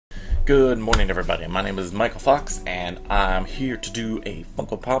Good morning, everybody. My name is Michael Fox, and I'm here to do a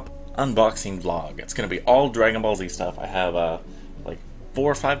Funko Pop unboxing vlog. It's going to be all Dragon Ball Z stuff. I have like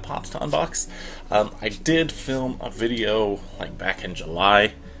 4 or 5 pops to unbox. I did film a video like back in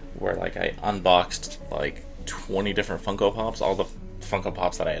July where like I unboxed like 20 different Funko Pops, all the Funko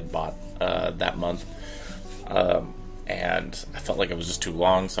Pops that I had bought that month, and I felt like it was just too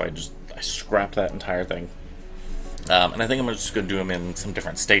long, so I scrapped that entire thing. And I think I'm just going to do them in some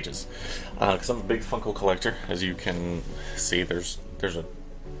different stages, because I'm a big Funko collector. As you can see, there's a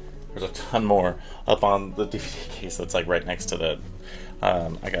ton more up on the DVD case that's like right next to the.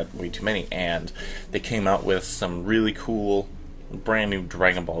 I got way too many, and they came out with some really cool, brand new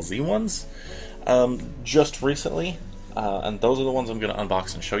Dragon Ball Z ones just recently, and those are the ones I'm going to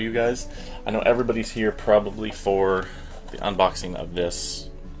unbox and show you guys. I know everybody's here probably for the unboxing of this.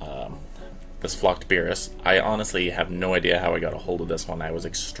 This flocked Beerus. I honestly have no idea how I got a hold of this one. I was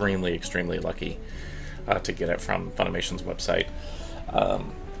extremely lucky to get it from Funimation's website.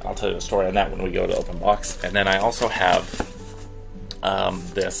 I'll tell you the story on that when we go to open box. And then I also have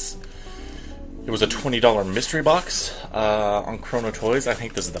this. It was a $20 mystery box on Chrono Toys. I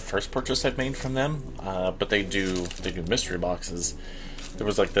think this is the first purchase I've made from them. But they do mystery boxes. There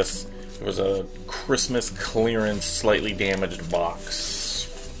was like this. It was a Christmas clearance, slightly damaged box.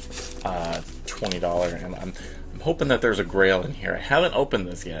 $20, and I'm hoping that there's a grail in here. I haven't opened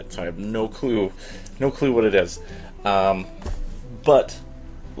this yet, so I have no clue what it is. But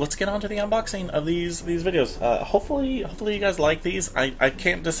let's get on to the unboxing of these videos. Hopefully you guys like these. I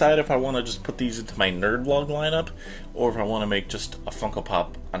can't decide if I want to just put these into my nerd vlog lineup, or if I want to make just a Funko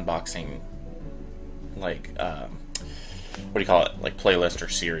Pop unboxing, like what do you call it? Like playlist or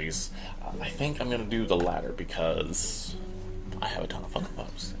series. I think I'm gonna do the latter because I have a ton of Funko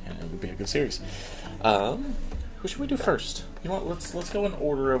Pops, and it would be a good series. Who should we do first? You know what? Let's go in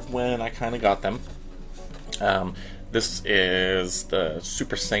order of when I kind of got them. This is the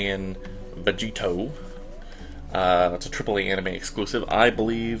Super Saiyan Vegito. It's a AAA anime exclusive. I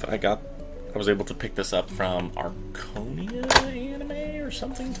believe I was able to pick this up from Arconia Anime or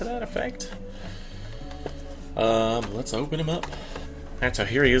something to that effect. Let's open him up. Alright, so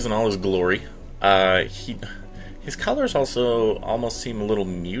here he is in all his glory. His colors also almost seem a little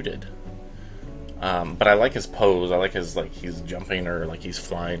muted. But I like his pose. I like his, like, he's jumping or like he's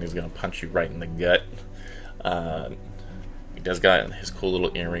flying. He's going to punch you right in the gut. He does got his cool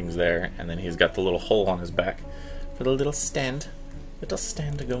little earrings there. And then he's got the little hole on his back for the little stand. Little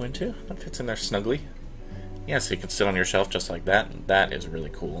stand to go into. That fits in there snugly. Yeah, so you can sit on your shelf just like that. That is really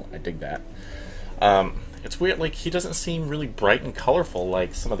cool. I dig that. It's weird, like, he doesn't seem really bright and colorful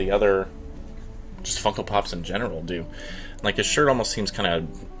like some of the other just Funko Pops in general do. Like, his shirt almost seems kind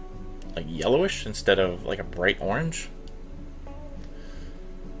of like yellowish instead of like a bright orange.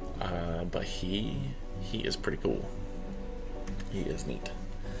 But he is pretty cool. He is neat.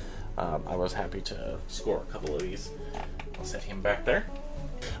 I was happy to score a couple of these. I'll set him back there.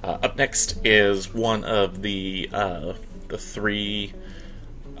 Up next is one of the 3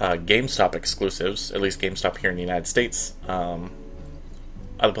 GameStop exclusives, at least GameStop here in the United States.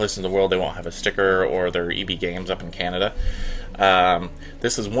 Other places in the world, they won't have a sticker, or their EB Games up in Canada.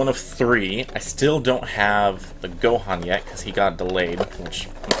 This is one of 3. I still don't have the Gohan yet because he got delayed, which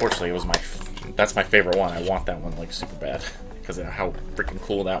unfortunately was that's my favorite one. I want that one like super bad because of how freaking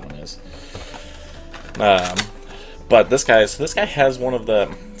cool that one is. But this guy has one of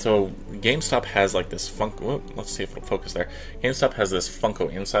the. So GameStop has like this Funko. Let's see if it'll focus there. GameStop has this Funko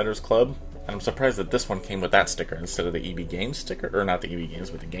Insiders Club. And I'm surprised that this one came with that sticker instead of the EB Games sticker, or not the EB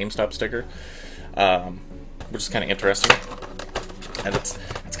Games, but the GameStop sticker, which is kind of interesting. And it's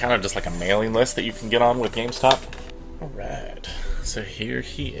kind of just like a mailing list that you can get on with GameStop. Alright, so here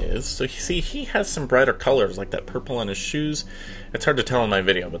he is. So you see, he has some brighter colors, like that purple on his shoes. It's hard to tell in my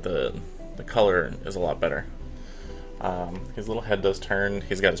video, but the color is a lot better. His little head does turn.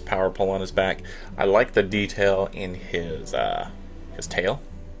 He's got his power pole on his back. I like the detail in his tail.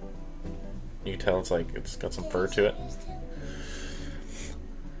 You can tell it's got some fur to it.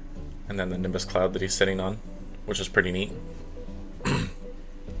 And then the Nimbus cloud that he's sitting on, which is pretty neat.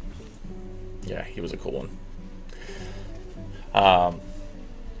 Yeah, he was a cool one. I'm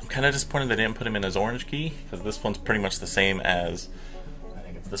kind of disappointed they didn't put him in his orange key, because this one's pretty much the same as, I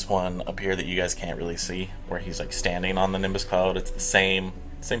think it's this one up here that you guys can't really see, where he's like standing on the Nimbus cloud. It's the same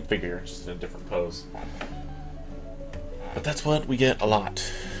figure, just in a different pose. But that's what we get a lot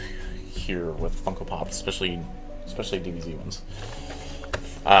here with Funko Pop, especially DBZ ones.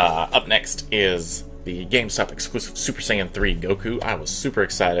 Up next is the GameStop exclusive Super Saiyan 3 Goku. I was super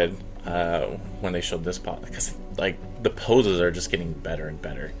excited when they showed this pop, because like the poses are just getting better and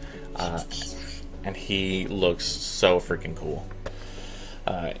better, and he looks so freaking cool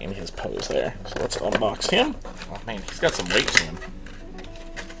in his pose there. So let's unbox him. Oh man, he's got some weight to him.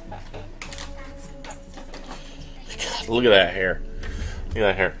 God, look at that hair. Look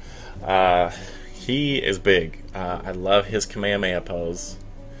at that hair. He is big. I love his Kamehameha pose.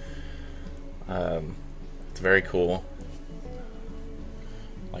 It's very cool.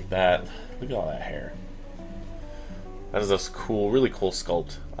 Like that. Look at all that hair. That is a cool, really cool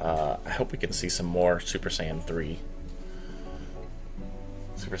sculpt. I hope we can see some more Super Saiyan 3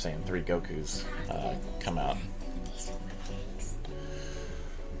 Gokus come out.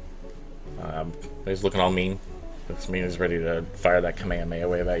 He's looking all mean. Looks mean. He's ready to fire that Kamehameha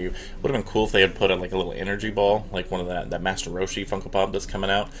wave at you. Would have been cool if they had put like a little energy ball, like one of that Master Roshi Funko Pop that's coming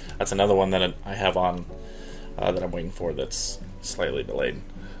out. That's another one that I have on that I'm waiting for. That's slightly delayed.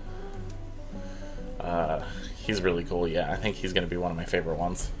 He's really cool. Yeah, I think he's gonna be one of my favorite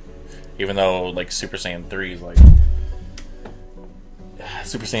ones. Even though like Super Saiyan 3 is like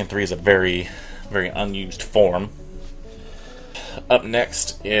Super Saiyan 3 is a very, very unused form. Up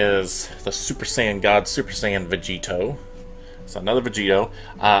next is the Super Saiyan God, Super Saiyan Vegito. So another Vegito.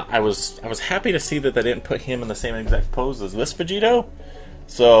 I was happy to see that they didn't put him in the same exact pose as this Vegito.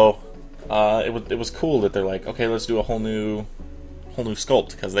 So it was cool that they're like, okay, let's do a whole new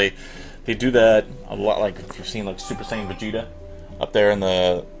sculpt, because they do that a lot. Like if you've seen like Super Saiyan Vegeta up there in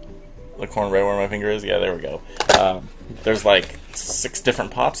the corner right where my finger is. Yeah, there we go. There's like 6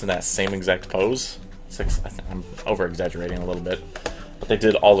 different pops in that same exact pose. 6. I'm over exaggerating a little bit, but they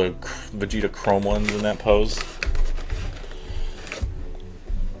did all the Vegeta Chrome ones in that pose.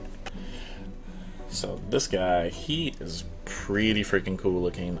 So this guy, he is pretty freaking cool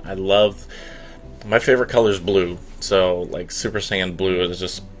looking. I love, my favorite color is blue. So like Super Saiyan Blue is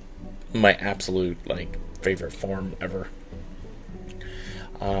just my absolute like favorite form ever.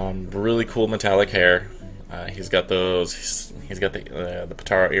 Really cool metallic hair. He's got those. He's got the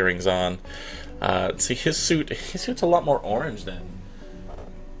Potara earrings on. See, his suit's a lot more orange than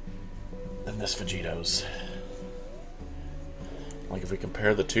this Vegito's. Like if we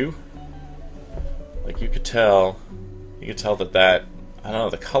compare the two, like you could tell that I don't know,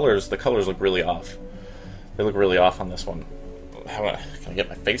 the colors look really off. They look really off on this one. Can I get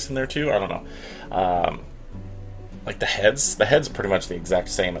my face in there too? I don't know. Like the head's pretty much the exact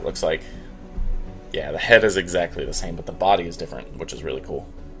same. It looks like, yeah, the head is exactly the same, but the body is different, which is really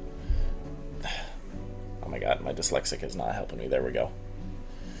cool. Oh my god, my dyslexic is not helping me. There we go.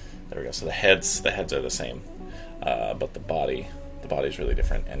 There we go. So the heads are the same, but the body's really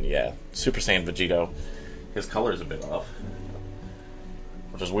different. And yeah, Super Saiyan Vegito, his color is a bit off,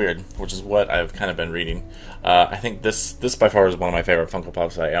 which is weird. Which is what I've kind of been reading. I think this by far is one of my favorite Funko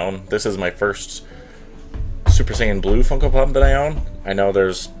Pops I own. This is my first Super Saiyan Blue Funko Pop that I own. I know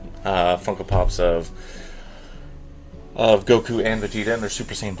there's Funko Pops of Goku and Vegeta in their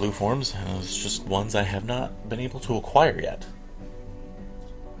Super Saiyan Blue forms. It's just ones I have not been able to acquire yet.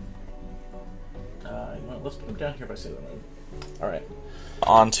 Let's put them down here by Sailor Moon. Alright.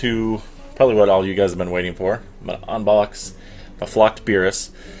 On to probably what all you guys have been waiting for. I'm going to unbox the Flocked Beerus.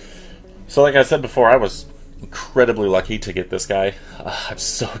 So like I said before, I was incredibly lucky to get this guy. I'm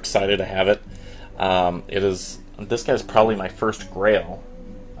so excited to have it. This guy's probably my first Grail,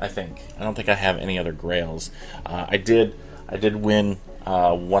 I think. I don't think I have any other Grails. I did win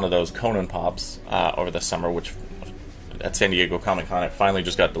one of those Conan Pops over the summer, which at San Diego Comic-Con, it finally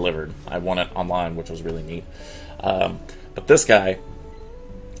just got delivered. I won it online, which was really neat. But this guy,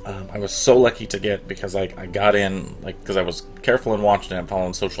 I was so lucky to get, because I got in, like, because I was careful in watching it and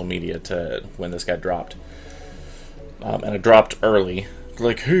following social media to when this guy dropped. And it dropped early.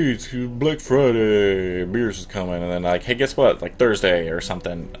 Like, hey, it's Black Friday, Beerus is coming, and then like, hey, guess what? Like Thursday or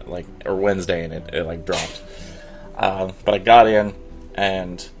something, like, or Wednesday, and it like dropped. But I got in,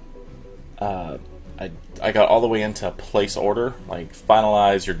 and I got all the way into place order, like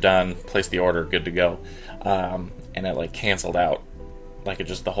finalize, you're done, place the order, good to go, and it like canceled out, like it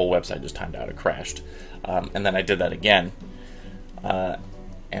just, the whole website just timed out, it crashed, and then I did that again,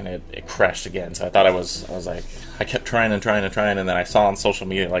 and it crashed again. So I thought I was like, I kept trying, and then I saw on social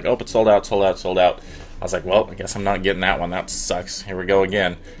media like, oh, it's sold out. I was like, well, I guess I'm not getting that one. That sucks. Here we go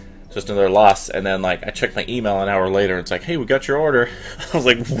again. Just another loss. And then like I checked my email an hour later. It's like, hey, we got your order. I was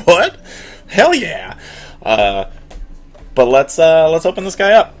like, what? Hell yeah! But let's open this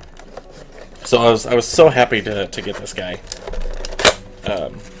guy up. So I was so happy to get this guy.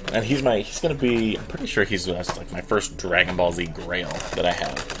 And he's gonna be, I'm pretty sure he's like my first Dragon Ball Z Grail that I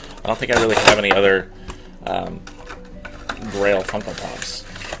have. I don't think I really have any other Grail Funko Pops.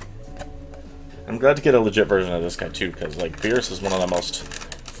 I'm glad to get a legit version of this guy too, because like Beerus is one of the most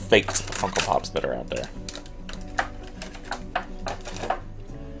faked Funko Pops that are out there.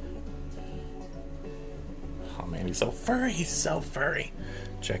 Oh man, he's so furry, he's so furry.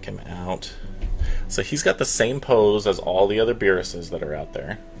 Check him out. So he's got the same pose as all the other Beeruses that are out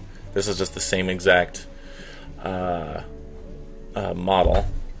there. This is just the same exact model,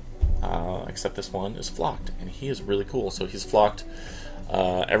 except this one is flocked, and he is really cool. So he's flocked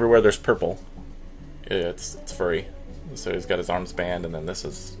everywhere there's purple. It's furry. So he's got his arms band, and then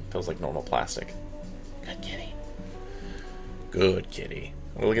this feels like normal plastic. Good kitty. Good kitty.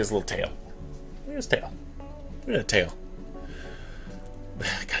 Look at his little tail. Look at his tail. Look at that tail.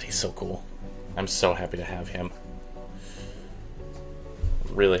 God, he's so cool. I'm so happy to have him.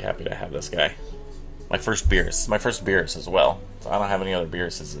 Really happy to have this guy. My first Beerus as well. So I don't have any other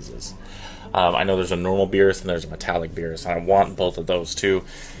Beeruses. I know there's a normal Beerus and there's a metallic Beerus, and I want both of those too.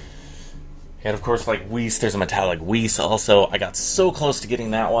 And of course, like Whis, there's a metallic Whis also. I got so close to getting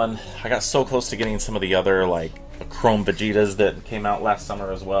that one. I got so close to getting some of the other like Chrome Vegetas that came out last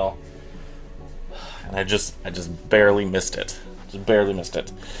summer as well. And I just barely missed it. Just barely missed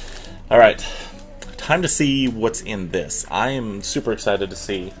it. All right, time to see what's in this. I am super excited to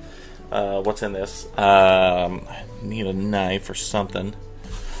see what's in this. I need a knife or something.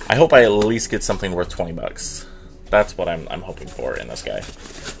 I hope I at least get something worth 20 bucks. That's what I'm hoping for in this guy.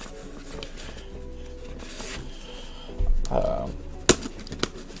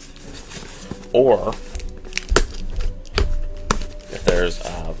 Or if there's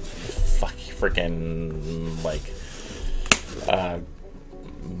freaking like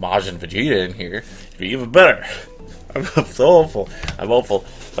Majin Vegeta in here, it'd be even better. I'm so hopeful. I'm hopeful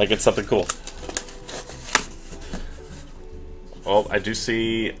I get something cool. Well, I do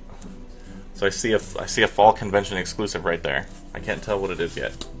see. So I see a fall convention exclusive right there. I can't tell what it is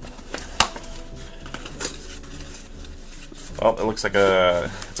yet. Well, it looks like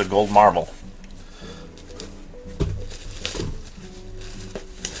it's a gold marble.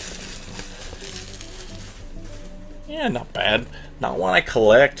 Yeah, not bad. Not one I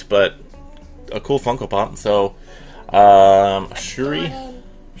collect, but a cool Funko Pop. So,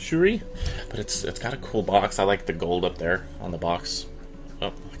 Shuri, but it's got a cool box. I like the gold up there on the box.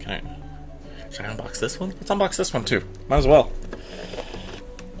 Oh, should I unbox this one? Let's unbox this one too. Might as well.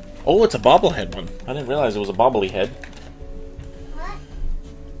 Oh, it's a bobblehead one. I didn't realize it was a bobbly head.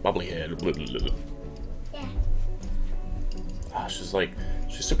 What? Bobbly head. Yeah. Oh,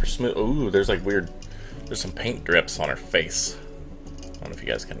 she's super smooth. Ooh, there's some paint drips on her face. I don't know if you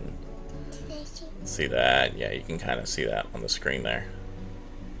guys can see that. Yeah, you can kind of see that on the screen there.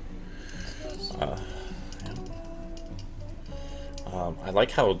 I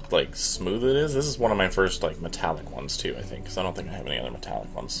like how smooth it is. This is one of my first metallic ones too, I think, because I don't think I have any other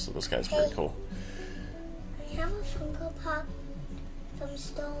metallic ones. So this guy's pretty cool. I have a Funko Pop from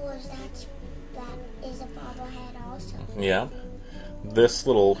Star Wars that is a bobblehead also. Yeah. This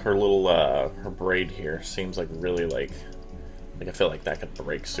her braid here seems like really like I feel like that could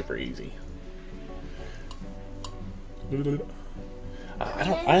break super easy.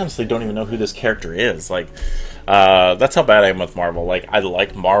 I honestly don't even know who this character is. That's how bad I am with Marvel. I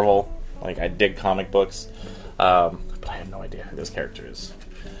like Marvel. I dig comic books. But I have no idea who this character is.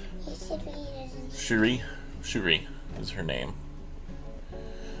 Shuri is her name.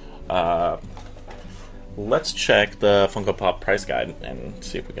 Let's check the Funko Pop price guide and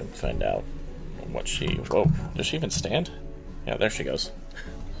see if we can find out what she... Whoa, does she even stand? Yeah, there she goes.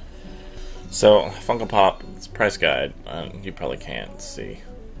 So, Funko Pop price guide, you probably can't see.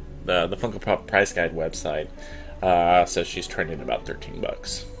 The Funko Pop price guide website says she's trending about 13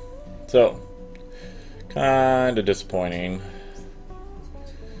 bucks. So, kind of disappointing.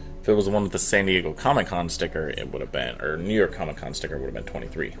 If it was the one with the San Diego Comic-Con sticker, it would have been, or New York Comic-Con sticker would have been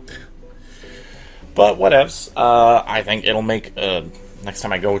 23. But whatevs. I think it'll make, next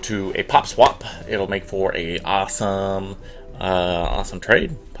time I go to a Pop Swap, it'll make for a awesome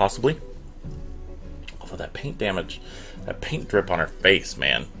trade, possibly. Although that paint damage, that paint drip on her face,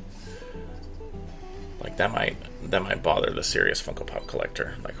 man. That might bother the serious Funko Pop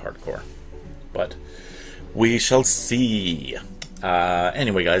collector, hardcore. But we shall see.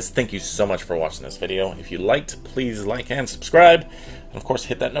 Anyway, guys, thank you so much for watching this video. If you liked, please like and subscribe. And of course,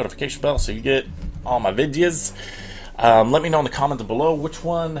 hit that notification bell so you get all my videos. Let me know in the comments below which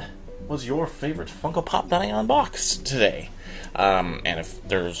one was your favorite Funko Pop that I unboxed today. And if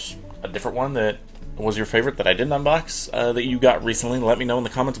there's a different one that was your favorite that I didn't unbox that you got recently, let me know in the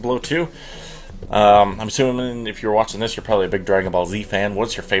comments below too. I'm assuming if you're watching this, you're probably a big Dragon Ball Z fan.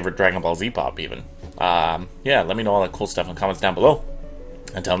 What's your favorite Dragon Ball Z Pop even? Yeah, let me know all that cool stuff in the comments down below.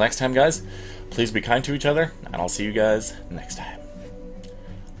 Until next time, guys, Please be kind to each other, and I'll see you guys next time.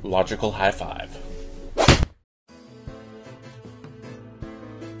 Logical high five.